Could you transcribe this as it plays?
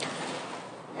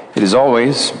It is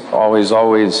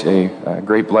always a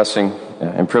great blessing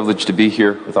and privilege to be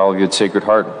here with all of you at Sacred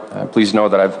Heart. Please know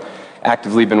that I've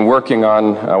actively been working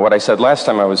on what I said last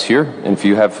time I was here, and if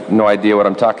you have no idea what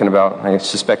I'm talking about, I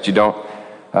suspect you don't.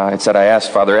 It's that I asked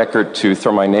Father Eckert to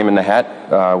throw my name in the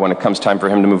hat when it comes time for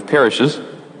him to move parishes.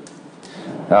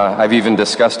 I've even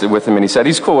discussed it with him, and he said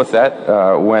he's cool with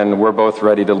that when we're both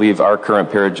ready to leave our current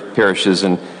parishes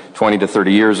in 20 to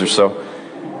 30 years or so.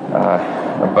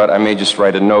 But I may just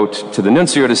write a note to the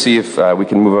nuncio to see if we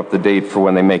can move up the date for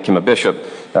when they make him a bishop,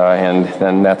 and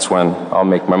then that's when I'll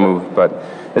make my move. But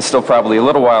it's still probably a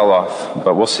little while off,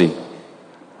 but we'll see.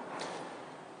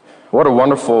 What a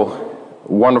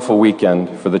wonderful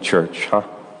weekend for the church, huh?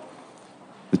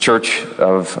 The Church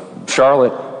of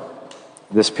Charlotte,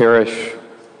 this parish.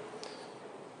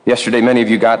 Yesterday, many of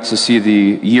you got to see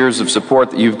the years of support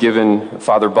that you've given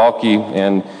Father Balke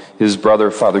and his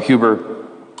brother, Father Huber,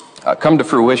 come to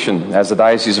fruition as the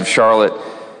Diocese of Charlotte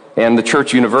and the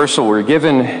Church Universal were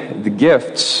given the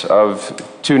gifts of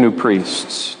two new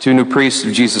priests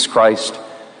of Jesus Christ,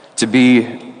 to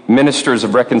be ministers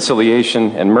of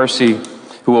reconciliation and mercy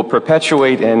who will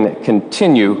perpetuate and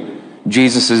continue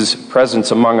Jesus'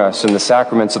 presence among us in the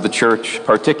sacraments of the Church,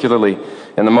 particularly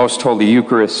in the Most Holy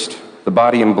Eucharist, the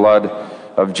body and blood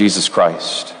of Jesus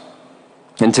Christ.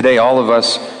 And today all of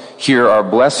us here are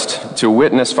blessed to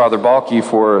witness Father Balke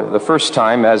for the first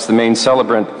time as the main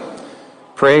celebrant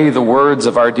pray the words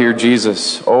of our dear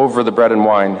Jesus over the bread and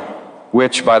wine,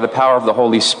 which by the power of the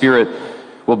Holy Spirit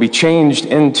will be changed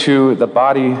into the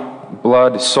body,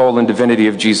 blood, soul, and divinity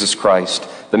of Jesus Christ,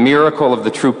 the miracle of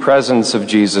the true presence of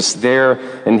Jesus there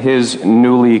in his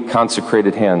newly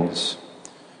consecrated hands.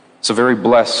 So very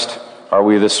blessed are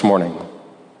we this morning.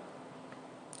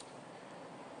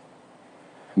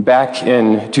 Back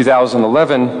in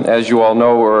 2011, as you all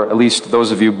know, or at least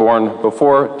those of you born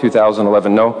before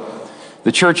 2011 know,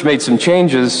 the Church made some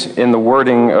changes in the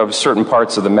wording of certain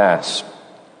parts of the Mass.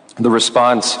 The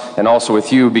response, and also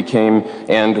with you, became,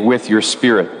 and with your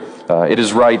spirit. It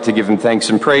is right to give him thanks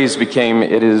and praise became,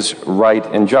 it is right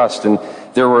and just. And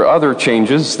there were other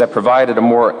changes that provided a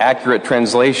more accurate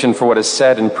translation for what is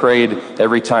said and prayed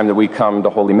every time that we come to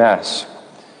Holy Mass.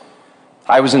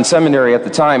 I was in seminary at the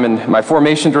time, and my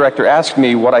formation director asked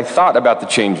me what I thought about the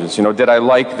changes. Did I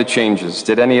like the changes?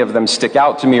 Did any of them stick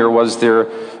out to me, or was there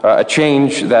a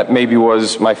change that maybe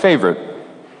was my favorite?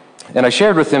 And I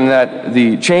shared with him that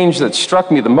the change that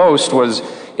struck me the most was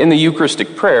in the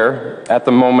Eucharistic prayer at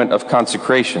the moment of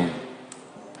consecration.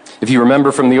 If you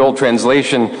remember from the old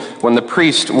translation, when the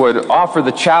priest would offer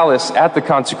the chalice at the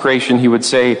consecration, he would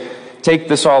say, "Take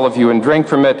this, all of you, and drink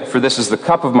from it, for this is the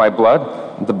cup of my blood,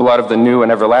 the blood of the new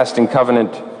and everlasting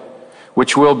covenant,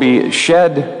 which will be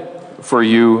shed for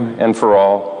you and for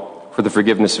all for the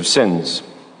forgiveness of sins."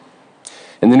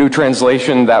 In the new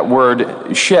translation, that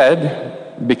word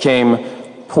shed became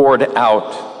poured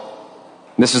out.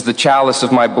 This is the chalice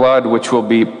of my blood, which will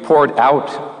be poured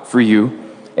out for you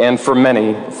and for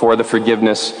many for the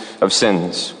forgiveness of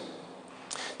sins.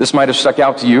 This might have stuck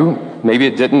out to you. Maybe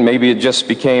it didn't. Maybe it just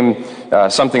became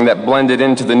something that blended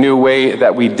into the new way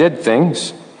that we did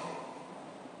things.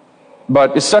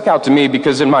 But it stuck out to me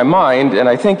because in my mind, and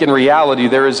I think in reality,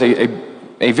 there is a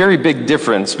very big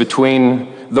difference between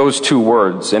those two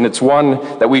words. And it's one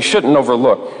that we shouldn't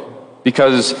overlook.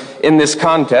 Because in this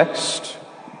context,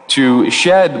 to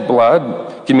shed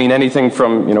blood can mean anything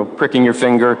from, pricking your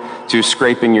finger to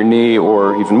scraping your knee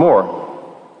or even more.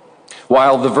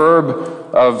 While the verb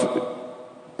of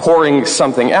pouring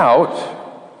something out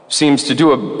seems to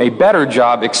do a better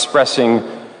job expressing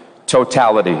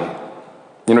totality.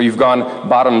 You've gone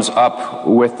bottoms up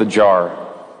with the jar,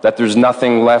 that there's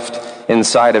nothing left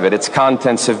inside of it. Its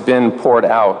contents have been poured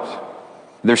out.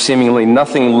 There's seemingly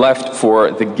nothing left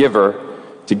for the giver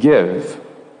to give.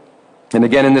 And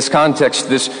again, in this context,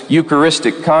 this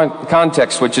Eucharistic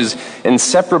context, which is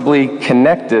inseparably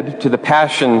connected to the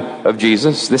passion of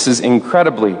Jesus, this is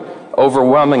incredibly,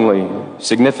 overwhelmingly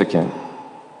significant.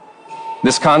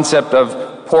 This concept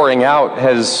of pouring out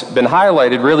has been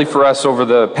highlighted really for us over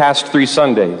the past 3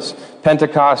 Sundays: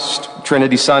 Pentecost,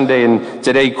 Trinity Sunday, and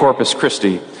today Corpus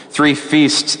Christi. 3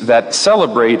 feasts that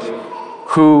celebrate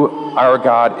who our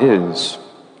God is.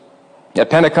 At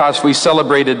Pentecost, we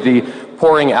celebrated the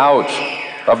pouring out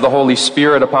of the Holy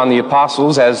Spirit upon the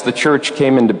apostles as the church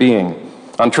came into being.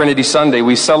 On Trinity Sunday,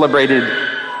 we celebrated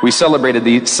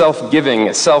the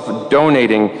self-giving,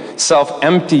 self-donating,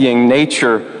 self-emptying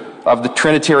nature of the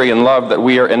Trinitarian love that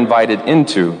we are invited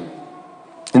into.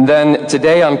 And then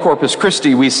today on Corpus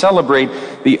Christi, we celebrate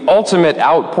the ultimate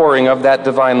outpouring of that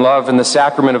divine love in the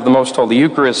sacrament of the Most Holy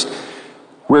Eucharist,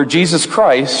 where Jesus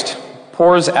Christ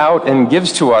pours out and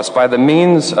gives to us by the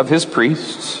means of his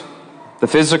priests the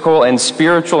physical and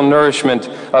spiritual nourishment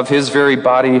of his very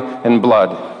body and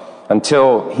blood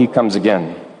until he comes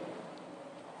again.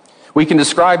 We can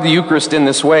describe the Eucharist in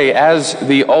this way as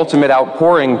the ultimate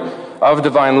outpouring of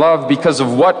divine love because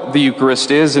of what the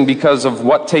Eucharist is and because of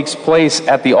what takes place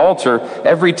at the altar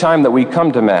every time that we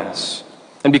come to Mass.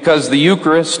 And because the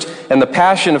Eucharist and the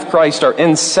Passion of Christ are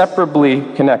inseparably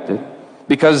connected,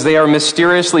 because they are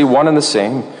mysteriously one and the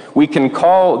same, we can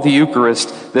call the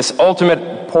Eucharist this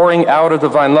ultimate pouring out of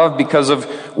divine love because of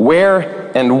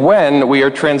where and when we are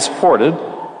transported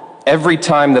every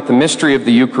time that the mystery of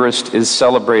the Eucharist is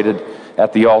celebrated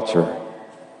at the altar.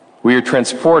 We are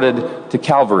transported to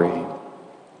Calvary,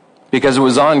 because it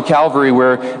was on Calvary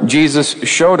where Jesus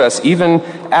showed us, even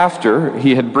after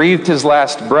he had breathed his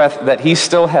last breath, that he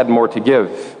still had more to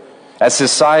give, as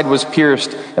his side was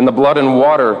pierced and the blood and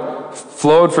water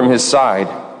flowed from his side.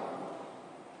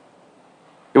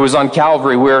 It was on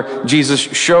Calvary where Jesus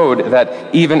showed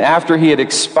that even after he had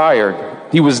expired,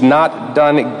 he was not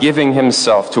done giving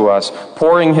himself to us,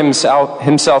 pouring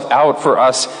himself out for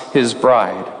us, his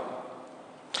bride.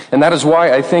 And that is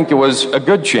why I think it was a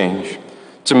good change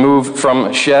to move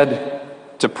from shed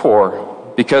to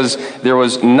pour, because there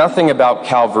was nothing about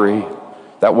Calvary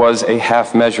that was a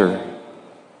half measure.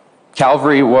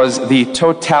 Calvary was the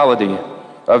totality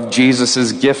of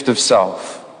Jesus' gift of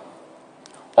self.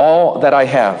 All that I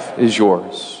have is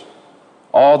yours.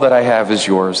 All that I have is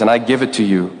yours, and I give it to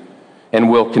you and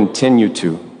will continue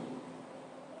to.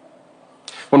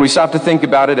 When we stop to think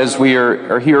about it, as we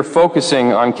are here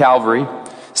focusing on Calvary,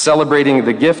 celebrating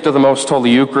the gift of the Most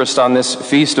Holy Eucharist on this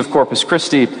feast of Corpus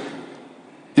Christi,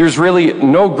 there's really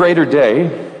no greater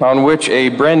day on which a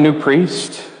brand new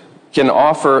priest can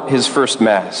offer his first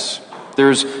Mass.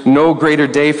 There's no greater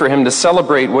day for him to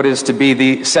celebrate what is to be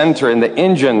the center and the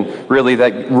engine, really,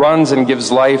 that runs and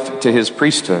gives life to his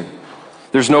priesthood.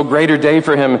 There's no greater day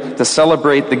for him to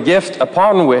celebrate the gift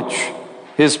upon which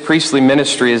his priestly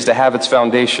ministry is to have its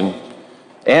foundation,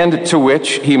 and to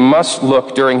which he must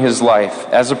look during his life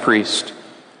as a priest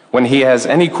when he has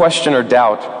any question or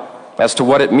doubt as to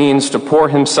what it means to pour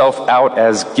himself out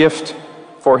as gift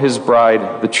for his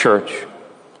bride, the church,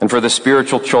 and for the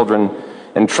spiritual children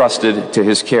entrusted to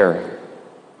his care.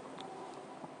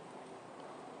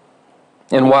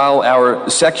 And while our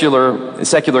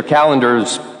secular calendar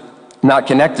is not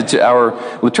connected to our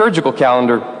liturgical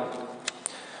calendar,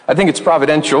 I think it's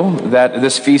providential that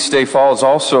this feast day falls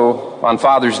also on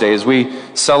Father's Day, as we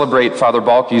celebrate Father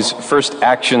Balke's first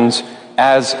actions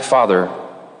as father,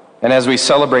 and as we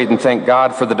celebrate and thank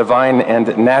God for the divine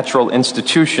and natural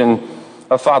institution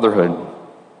of fatherhood.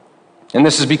 And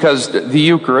this is because the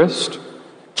Eucharist,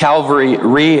 Calvary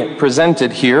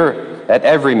represented here at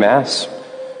every Mass,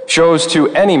 shows to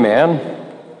any man,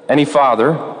 any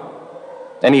father,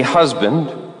 any husband,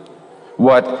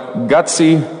 what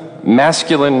gutsy,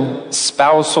 masculine,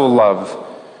 spousal love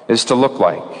is to look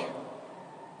like.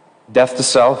 Death to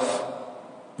self,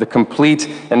 the complete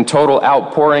and total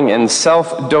outpouring and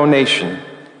self-donation,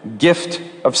 gift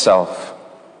of self,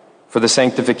 for the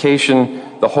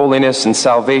sanctification, the holiness, and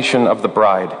salvation of the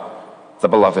bride, the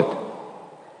beloved.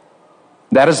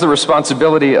 That is the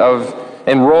responsibility of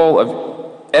and role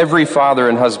of every father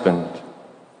and husband,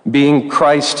 being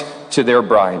Christ to their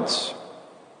brides.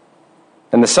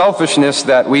 And the selfishness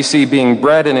that we see being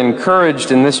bred and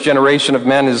encouraged in this generation of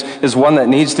men is one that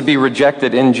needs to be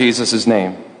rejected in Jesus'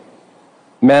 name.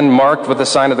 Men marked with the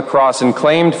sign of the cross and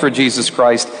claimed for Jesus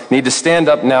Christ need to stand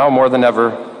up now more than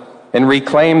ever and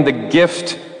reclaim the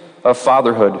gift of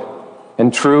fatherhood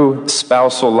and true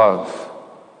spousal love.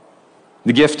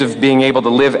 The gift of being able to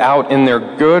live out in their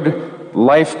good,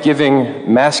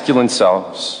 life-giving masculine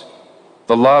selves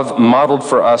the love modeled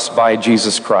for us by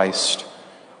Jesus Christ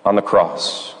on the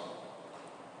cross.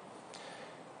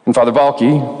 And Father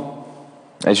Balke,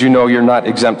 as you know, you're not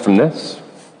exempt from this.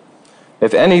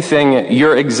 If anything,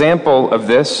 your example of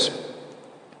this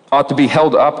ought to be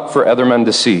held up for other men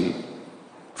to see,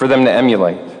 for them to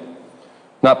emulate.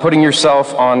 Not putting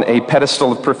yourself on a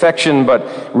pedestal of perfection,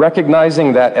 but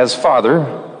recognizing that as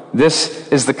father, this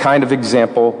is the kind of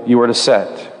example you are to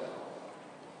set.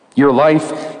 Your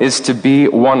life is to be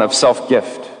one of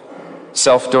self-gift,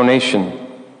 self-donation,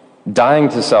 dying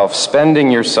to self, spending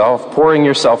yourself, pouring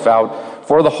yourself out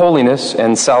for the holiness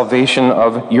and salvation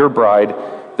of your bride,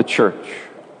 the church.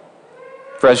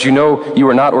 For as you know, you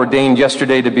were not ordained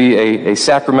yesterday to be a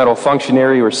sacramental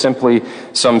functionary or simply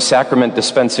some sacrament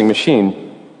dispensing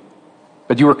machine.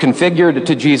 But you were configured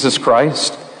to Jesus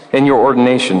Christ in your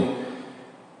ordination,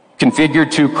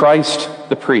 configured to Christ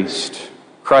the priest,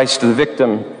 Christ the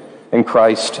victim, in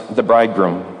Christ the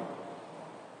bridegroom.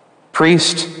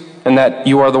 Priest, in that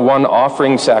you are the one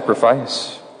offering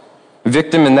sacrifice.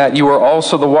 Victim, in that you are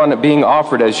also the one being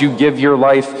offered as you give your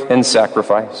life in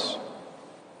sacrifice.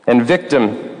 And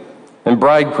victim and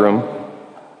bridegroom,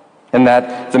 in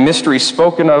that the mystery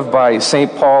spoken of by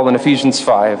St. Paul in Ephesians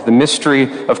 5, the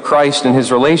mystery of Christ and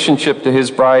his relationship to his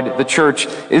bride, the church,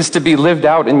 is to be lived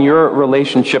out in your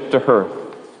relationship to her,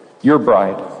 your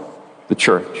bride, the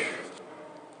church.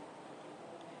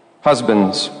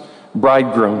 Husbands,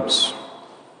 bridegrooms,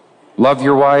 love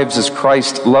your wives as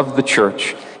Christ loved the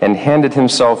church and handed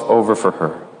himself over for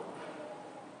her.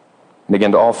 And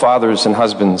again, to all fathers and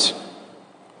husbands,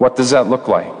 what does that look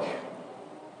like?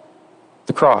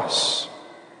 The cross.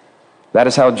 That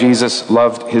is how Jesus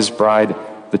loved his bride,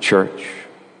 the church.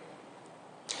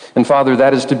 And Father,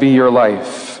 that is to be your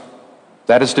life.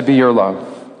 That is to be your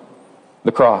love,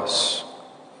 the cross.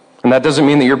 And that doesn't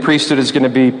mean that your priesthood is going to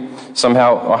be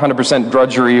somehow 100%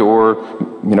 drudgery or,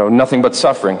 nothing but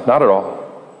suffering. Not at all.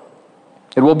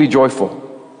 It will be joyful.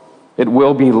 It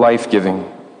will be life-giving.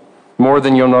 More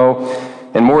than you'll know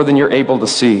and more than you're able to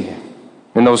see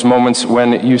in those moments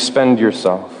when you spend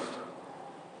yourself.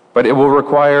 But it will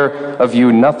require of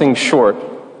you nothing short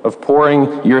of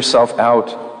pouring yourself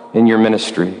out in your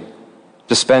ministry,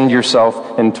 to spend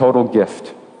yourself in total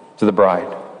gift to the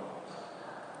bride.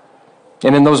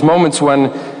 And in those moments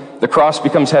when the cross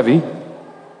becomes heavy,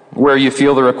 where you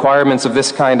feel the requirements of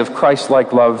this kind of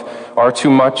Christ-like love are too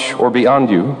much or beyond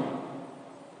you,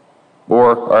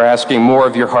 or are asking more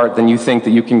of your heart than you think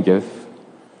that you can give,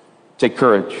 take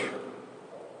courage.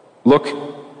 Look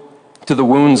to the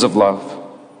wounds of love,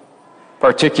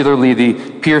 particularly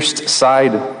the pierced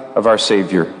side of our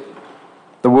Savior,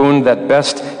 the wound that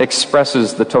best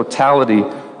expresses the totality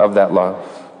of that love.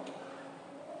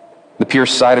 The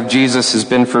pierced side of Jesus has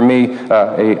been for me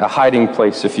a hiding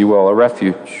place, if you will, a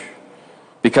refuge,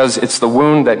 because it's the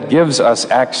wound that gives us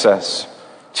access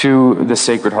to the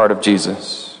Sacred Heart of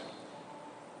Jesus.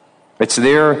 It's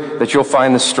there that you'll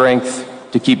find the strength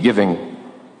to keep giving.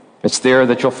 It's there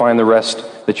that you'll find the rest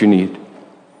that you need.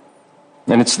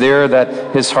 And it's there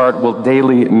that his heart will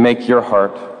daily make your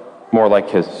heart more like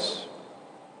his.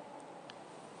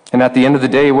 And at the end of the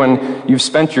day, when you've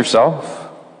spent yourself,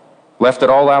 left it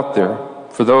all out there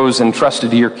for those entrusted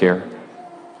to your care,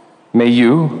 may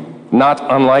you, not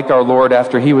unlike our Lord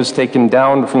after he was taken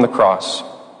down from the cross,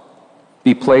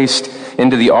 be placed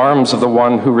into the arms of the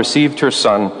one who received her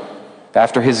Son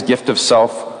after his gift of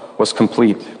self was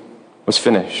complete, was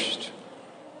finished.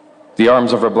 The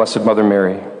arms of our Blessed Mother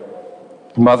Mary,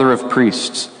 Mother of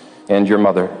priests and your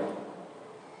mother.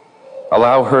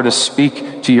 Allow her to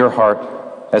speak to your heart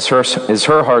as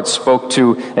her heart spoke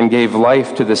to and gave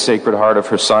life to the Sacred Heart of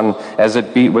her Son as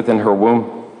it beat within her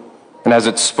womb, and as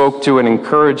it spoke to and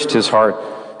encouraged his heart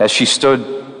as she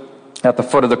stood at the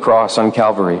foot of the cross on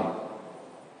Calvary.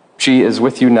 She is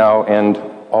with you now and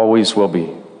always will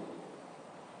be.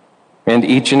 And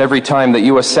each and every time that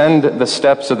you ascend the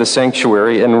steps of the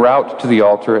sanctuary en route to the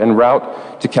altar, en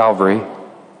route to Calvary,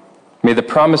 may the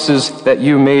promises that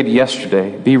you made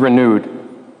yesterday be renewed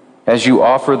as you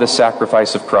offer the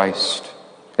sacrifice of Christ,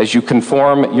 as you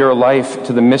conform your life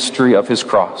to the mystery of his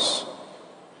cross,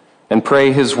 and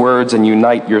pray his words and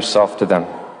unite yourself to them.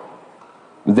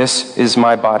 This is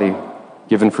my body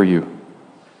given for you,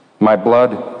 my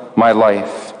blood, my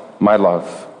life, my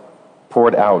love,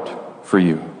 poured out for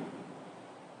you.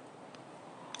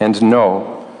 And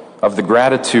know of the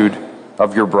gratitude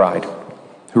of your bride,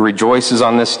 who rejoices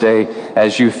on this day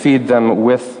as you feed them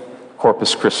with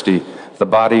Corpus Christi, the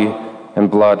body and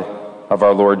blood of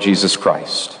our Lord Jesus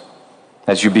Christ,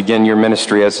 as you begin your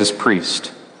ministry as his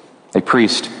priest, a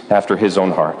priest after his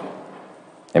own heart.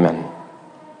 Amen.